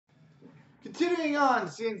Continuing on,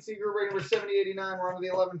 CNC Group Break number 7089. We're on to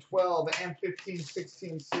the 11-12 and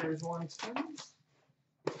 15-16 Series 110.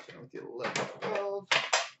 With the 11-12.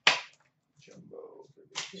 Jumbo for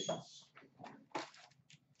the kids.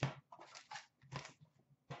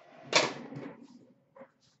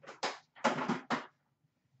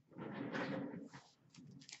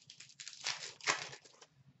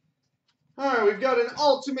 All right, we've got an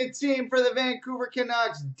ultimate team for the Vancouver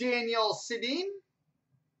Canucks, Daniel Sedin.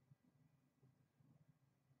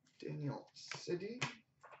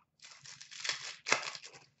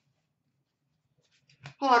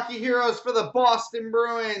 Hockey Heroes for the Boston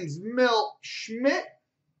Bruins, Milt Schmidt.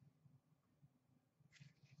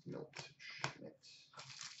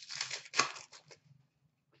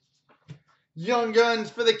 Young Guns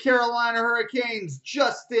for the Carolina Hurricanes,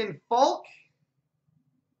 Justin Falk.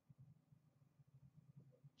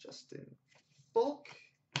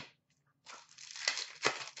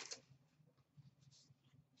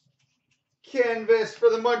 Canvas for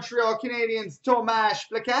the Montreal Canadiens, Tomasz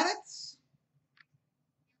Plekanec.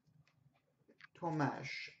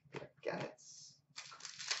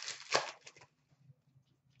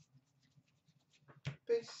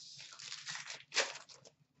 Base.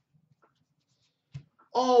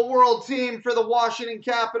 All-World Team for the Washington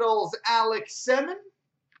Capitals, Alex Semin.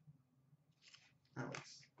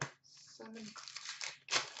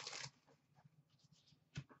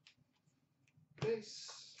 Base.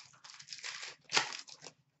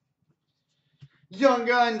 Young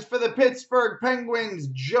Guns for the Pittsburgh Penguins,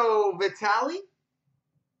 Joe Vitale.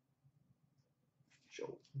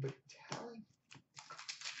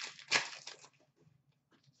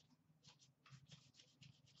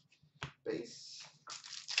 Base.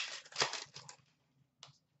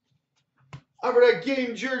 Over to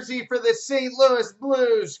game jersey for the St. Louis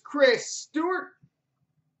Blues, Chris Stewart.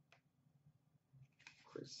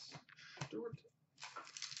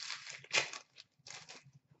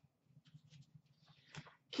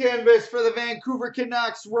 Canvas for the Vancouver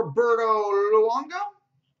Canucks, Roberto Luongo.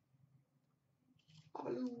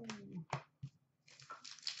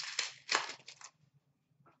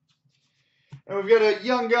 And we've got a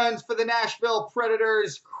Young Guns for the Nashville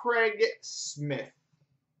Predators, Craig Smith.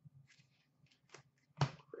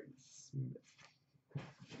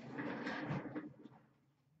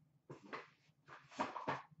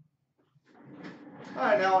 All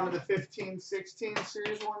right, now on to the 15-16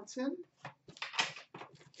 Series 110.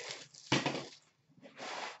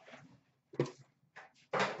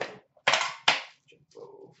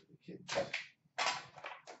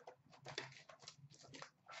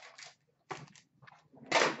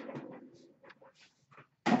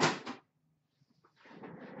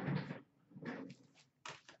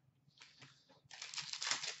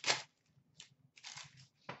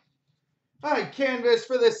 All right, canvas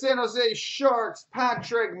for the San Jose Sharks,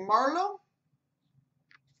 Patrick Marleau.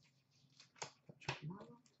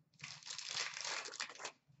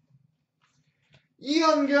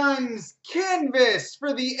 Young Guns canvas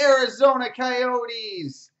for the Arizona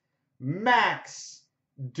Coyotes, Max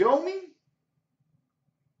Domi.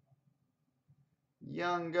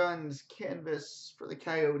 Young Guns canvas for the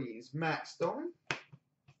Coyotes, Max Domi.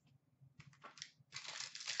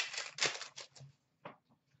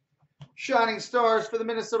 Shining Stars for the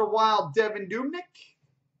Minnesota Wild, Devin Dubnyk.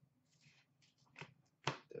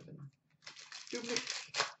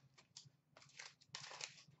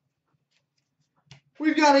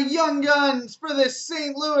 We've got a Young Guns for the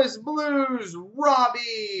St. Louis Blues,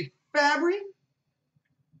 Robbie Fabry.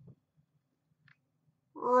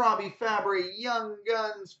 Young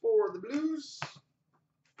Guns for the Blues.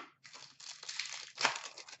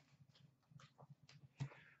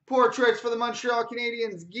 Portraits for the Montreal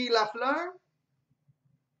Canadiens, Guy Lafleur.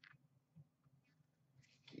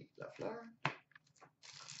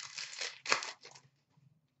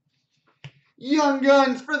 Young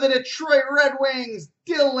Guns for the Detroit Red Wings,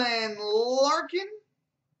 Dylan Larkin.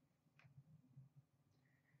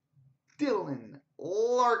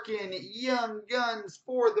 Young Guns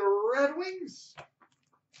for the Red Wings.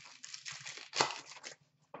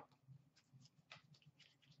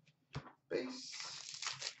 Base.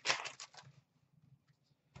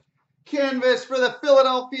 Canvas for the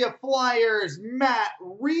Philadelphia Flyers, Matt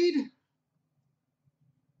Reed.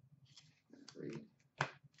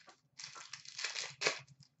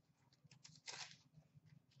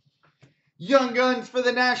 Young Guns for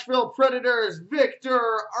the Nashville Predators,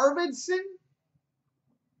 Victor Arvidsson.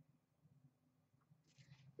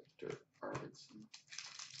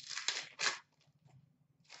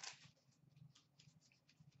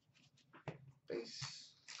 Base.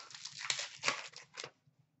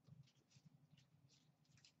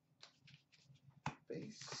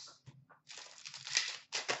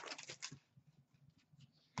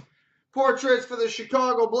 Portraits for the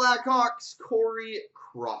Chicago Blackhawks, Corey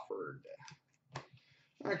Crawford.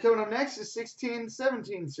 All right, coming up next is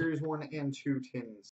 16-17, Series 1 and 2 tins.